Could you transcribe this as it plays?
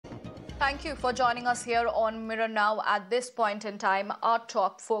Thank you for joining us here on Mirror Now. At this point in time, our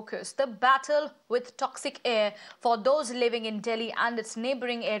top focus, the battle with toxic air for those living in Delhi and its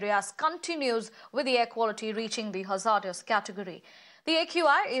neighbouring areas continues, with the air quality reaching the hazardous category. The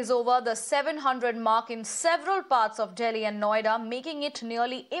AQI is over the 700 mark in several parts of Delhi and Noida, making it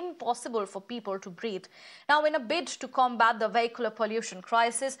nearly impossible for people to breathe. Now, in a bid to combat the vehicular pollution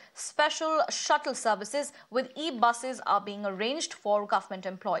crisis, special shuttle services with e-buses are being arranged for government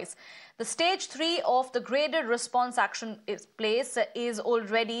employees. The stage 3 of the graded response action is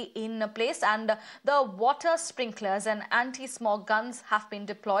already in place, and the water sprinklers and anti-smog guns have been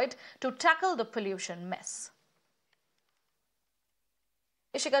deployed to tackle the pollution mess.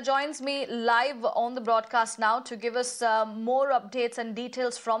 Ishika joins me live on the broadcast now to give us more updates and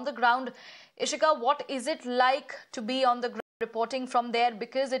details from the ground. Ishika, what is it like to be on the ground reporting from there?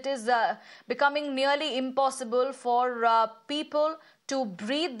 Because it is becoming nearly impossible for people to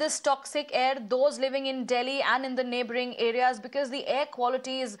breathe this toxic air, those living in Delhi and in the neighbouring areas, because the air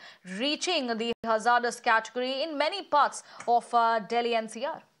quality is reaching the hazardous category in many parts of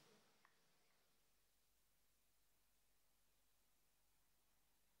Delhi-NCR.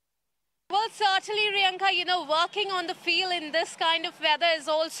 Well, certainly, Riyanka, working on the field in this kind of weather is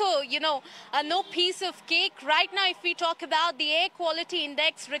also, no piece of cake. Right now, if we talk about the air quality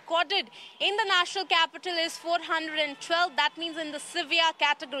index recorded in the national capital is 412. That means in the severe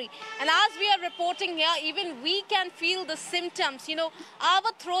category. And as we are reporting here, even we can feel the symptoms.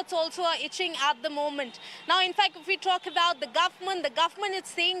 Our throats also are itching at the moment. Now, in fact, if we talk about the government is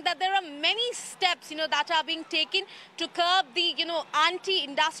saying that there are many steps, that are being taken to curb the,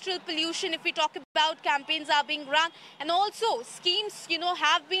 anti-industrial pollution. If we talk about campaigns are being run, and also schemes,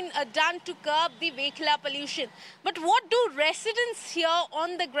 have been done to curb the vehicular pollution. But what do residents here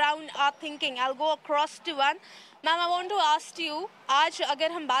on the ground are thinking? I'll go across to one. Ma'am, I want to ask you, आज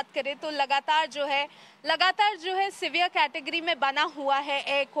अगर हम बात करें तो लगातार जो है severe category में बना हुआ है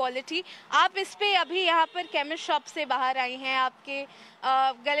एयर क्वालिटी. आप इस पे अभी यहाँ पर केमिस्ट शॉप से बाहर आई हैं, आपके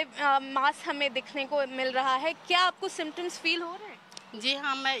गले मास्क हमें दिखने को मिल रहा है. क्या आपको सिम्टम्स फील हो रहे हैं? जी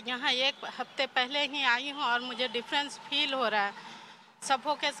हाँ, मैं यहाँ एक हफ्ते पहले ही आई हूँ और मुझे डिफरेंस फील हो रहा है.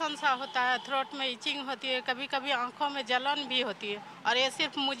 सफोकेशन सा होता है, थ्रोट में इचिंग होती है, कभी कभी आंखों में जलन भी होती है. और ये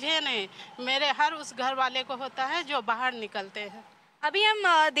सिर्फ मुझे नहीं, मेरे हर उस घर वाले को होता है जो बाहर निकलते हैं. अभी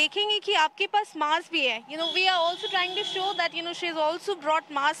हम देखेंगे कि आपके पास मास्क भी है. We are also trying to show that she is also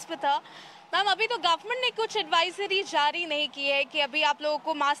brought mask with her. Ma'am, अभी तो गवर्नमेंट ने कुछ एडवाइजरी जारी नहीं की है कि अभी आप लोगों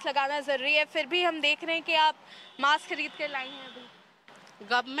को मास्क लगाना ज़रूरी है, फिर भी हम देख रहे हैं कि आप मास्क खरीद कर लाई हैं. अभी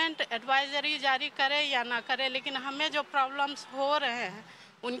गवर्नमेंट एडवाइजरी जारी करे या ना करे, लेकिन हमें जो प्रॉब्लम्स हो रहे हैं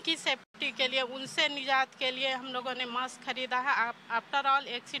उनकी सेफ्टी के लिए, उनसे निजात के लिए हम लोगों ने मास्क खरीदा है. आफ्टर ऑल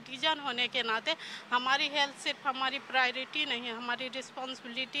एक सिटीजन होने के नाते हमारी हेल्थ सिर्फ हमारी प्रायोरिटी नहीं है, हमारी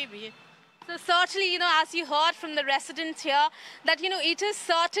रिस्पॉन्सिबिलिटी भी है. So certainly, as you heard from the residents here, that, it is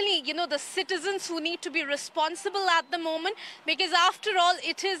certainly, the citizens who need to be responsible at the moment, because after all,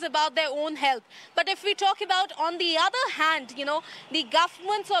 it is about their own health. But if we talk about, on the other hand, the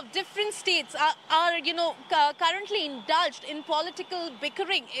governments of different states are currently indulged in political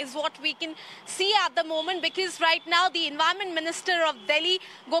bickering is what we can see at the moment, because right now the Environment Minister of Delhi,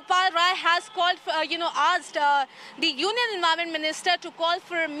 Gopal Rai, has called for, asked the Union Environment Minister to call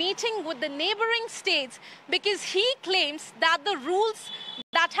for a meeting with the neighboring states, because he claims that the rules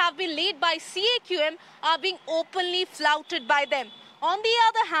that have been laid by CAQM are being openly flouted by them. On the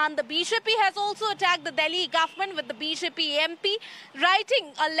other hand, the BJP has also attacked the Delhi government, with the BJP MP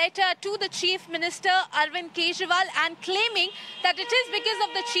writing a letter to the Chief Minister Arvind Kejriwal and claiming that it is because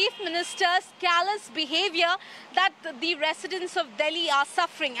of the Chief Minister's callous behavior that the residents of Delhi are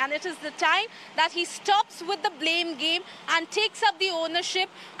suffering, and it is the time that he stops with the blame game and takes up the ownership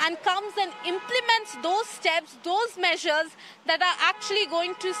and comes and implements those steps, those measures that are actually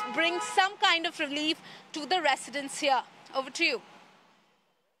going to bring some kind of relief to the residents here. Over to you.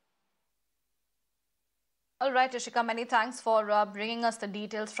 All right, Ishika, many thanks for bringing us the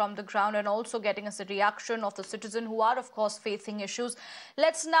details from the ground and also getting us a reaction of the citizen who are, of course, facing issues.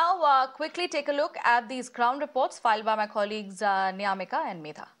 Let's now quickly take a look at these ground reports filed by my colleagues Niyamika and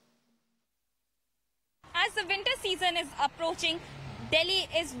Medha. As the winter season is approaching, Delhi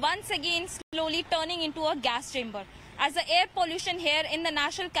is once again slowly turning into a gas chamber, as the air pollution here in the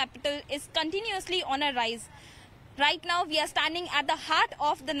national capital is continuously on a rise. Right now, we are standing at the heart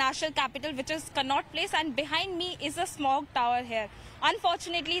of the national capital, which is Connaught Place, and behind me is a smog tower here.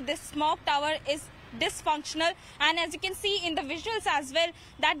 Unfortunately, this smog tower is dysfunctional, and as you can see in the visuals as well,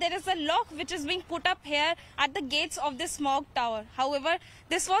 that there is a lock which is being put up here at the gates of this smog tower. However,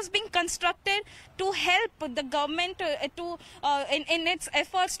 this was being constructed to help the government in its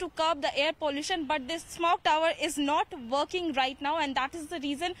efforts to curb the air pollution, but this smog tower is not working right now, and that is the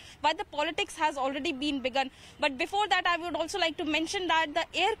reason why the politics has already been begun. But before that, I would also like to mention that the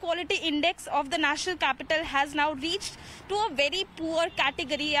air quality index of the national capital has now reached to a very poor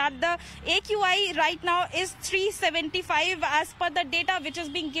category. At the AQI right now is 375 as per the data which is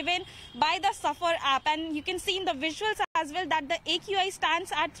being given by the Suffer app, and you can see in the visuals as well that the AQI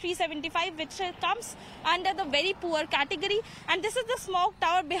stands at 375, which comes under the very poor category. And this is the smog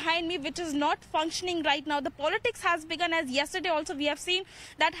tower behind me, which is not functioning right now. The politics has begun, as yesterday also we have seen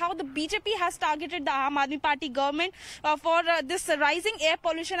that how the BJP has targeted the Aam Aadmi Party government for this rising air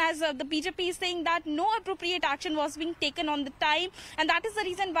pollution, as the BJP is saying that no appropriate action was being taken on the time, and that is the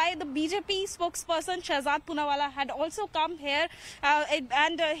reason why the BJP spokesperson Shahzad Poonawalla had also come here,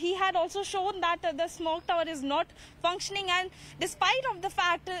 and he had also shown that the smog tower is not functioning. And despite of the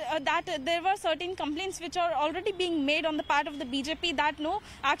fact that there were certain complaints which are already being made on the part of the BJP that no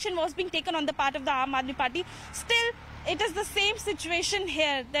action was being taken on the part of the Aam Aadmi Party, still it is the same situation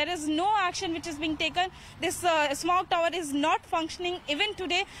here. There is no action which is being taken. This smog tower is not functioning even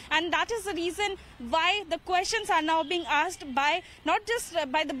today, and that is the reason why the questions are now being asked by not just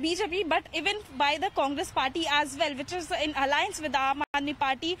by the BJP but even by the Congress party as well, which is in alliance with the Aam Aadmi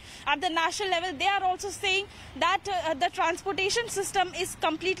Party. At the national level, they are also saying that the transportation system is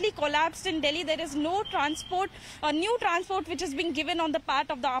completely collapsed in Delhi. There is no transport, new transport which is being given on the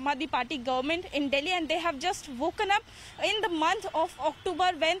part of the Aam Aadmi Party government in Delhi, and they have just woken up in the month of October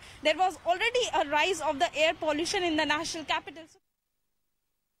when there was already a rise of the air pollution in the national capital.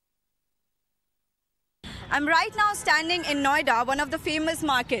 I'm right now standing in Noida, one of the famous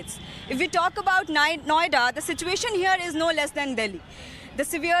markets. If we talk about Noida, the situation here is no less than Delhi. The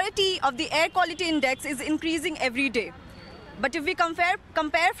severity of the air quality index is increasing every day. But if we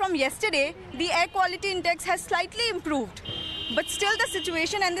compare from yesterday, the air quality index has slightly improved. But still the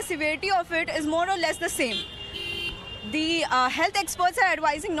situation and the severity of it is more or less the same. The health experts are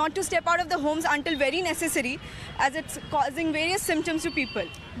advising not to step out of the homes until very necessary, as it's causing various symptoms to people.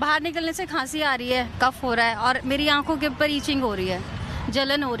 बाहर निकलने से खांसी आ रही है, कफ हो रहा है और मेरी आंखों के ऊपर ईचिंग हो रही है,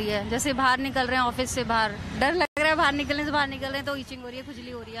 जलन हो रही है। जैसे बाहर निकल रहे हैं ऑफिस से बाहर, डर लग रहा है बाहर निकलने से, बाहर निकल रहे हैं तो ईचिंग हो रही है,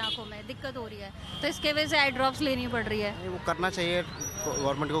 खुजली हो रही है, आंखों में दिक्कत हो रही है, तो इसके वजह से आई ड्रॉप्स लेनी पड़ रही है। वो करना चाहिए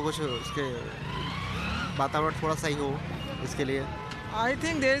गवर्नमेंट को, कुछ उसके वातावरण थोड़ा सही हो इसके लिए। I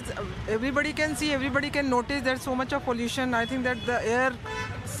think everybody can see, everybody can notice there's so much of pollution. I think that the air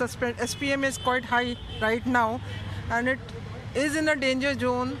SPM is quite high right now, and it is in a danger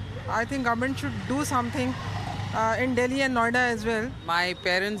zone. I think government should do something in Delhi and Noida as well. My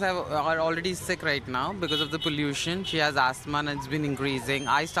parents are already sick right now because of the pollution. She has asthma and it's been increasing.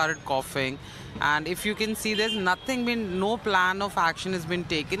 I started coughing, and if you can see, there's no plan of action has been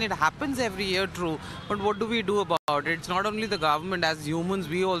taken. It happens every year, true, but what do we do about it? It's not only the government. As humans,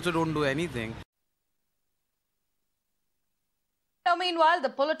 we also don't do anything. Now, meanwhile, the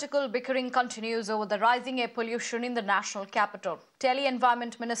political bickering continues over the rising air pollution in the national capital. Delhi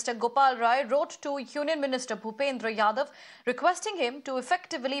Environment Minister Gopal Rai wrote to Union Minister Bhupendra Yadav requesting him to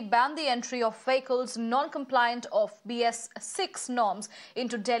effectively ban the entry of vehicles non-compliant of BS6 norms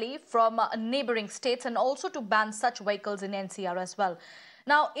into Delhi from neighbouring states, and also to ban such vehicles in NCR as well.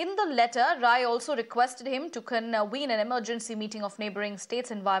 Now, in the letter, Rai also requested him to convene an emergency meeting of neighbouring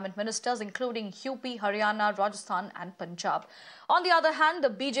states' environment ministers, including UP, Haryana, Rajasthan and Punjab. On the other hand, the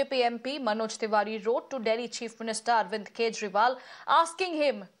BJP MP Manoj Tiwari wrote to Delhi Chief Minister Arvind Kejriwal asking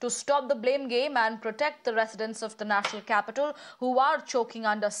him to stop the blame game and protect the residents of the national capital who are choking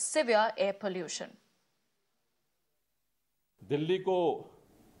under severe air pollution. Delhi को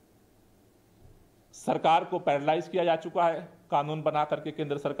सरकार को paralyse किया जा चुका है कानून बना करके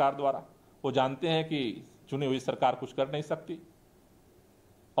केंद्र सरकार द्वारा। वो जानते हैं कि चुनी हुई सरकार कुछ कर नहीं सकती,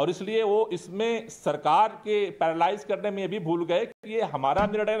 और इसलिए वो इसमें सरकार के पैरालाइज करने में ये भी भूल गए कि ये हमारा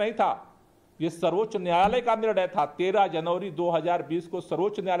निर्णय नहीं था, ये सर्वोच्च न्यायालय का निर्णय था। 13 जनवरी 2020 को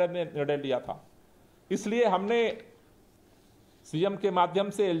सर्वोच्च न्यायालय ने निर्णय लिया था। इसलिए हमने सीएम के माध्यम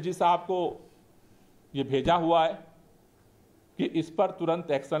से एलजी साहब को ये भेजा हुआ है कि इस पर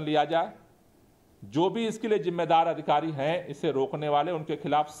तुरंत एक्शन लिया जाए। जो भी इसके लिए जिम्मेदार अधिकारी हैं, इसे रोकने वाले, उनके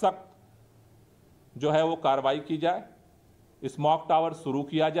खिलाफ सख्त जो है वो कार्रवाई की जाए। स्मॉग टावर शुरू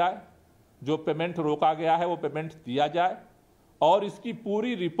किया जाए, जो पेमेंट रोका गया है वो पेमेंट दिया जाए, और इसकी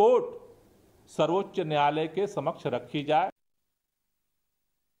पूरी रिपोर्ट सर्वोच्च न्यायालय के समक्ष रखी जाए।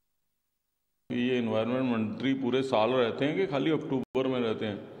 ये एनवायरनमेंट मंत्री पूरे साल रहते हैं कि खाली अक्टूबर में रहते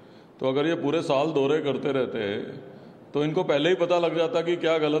हैं? तो अगर ये पूरे साल दौरे करते रहते तो इनको पहले ही पता लग जाता कि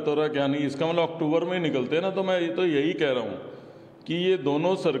क्या गलत हो रहा है क्या नहीं। इसका मतलब अक्टूबर में ही निकलते ना। तो मैं तो यही कह रहा हूँ कि ये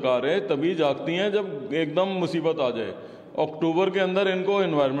दोनों सरकारें तभी जागती हैं जब एकदम मुसीबत आ जाए। अक्टूबर के अंदर इनको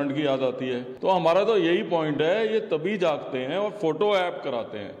एनवायरनमेंट की याद आती है। तो हमारा तो यही पॉइंट है, ये तभी जागते हैं और फोटो ऐप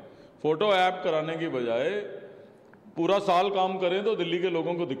कराते हैं। फोटो ऐप कराने की बजाय पूरा साल काम करें तो दिल्ली के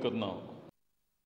लोगों को दिक्कत ना हो।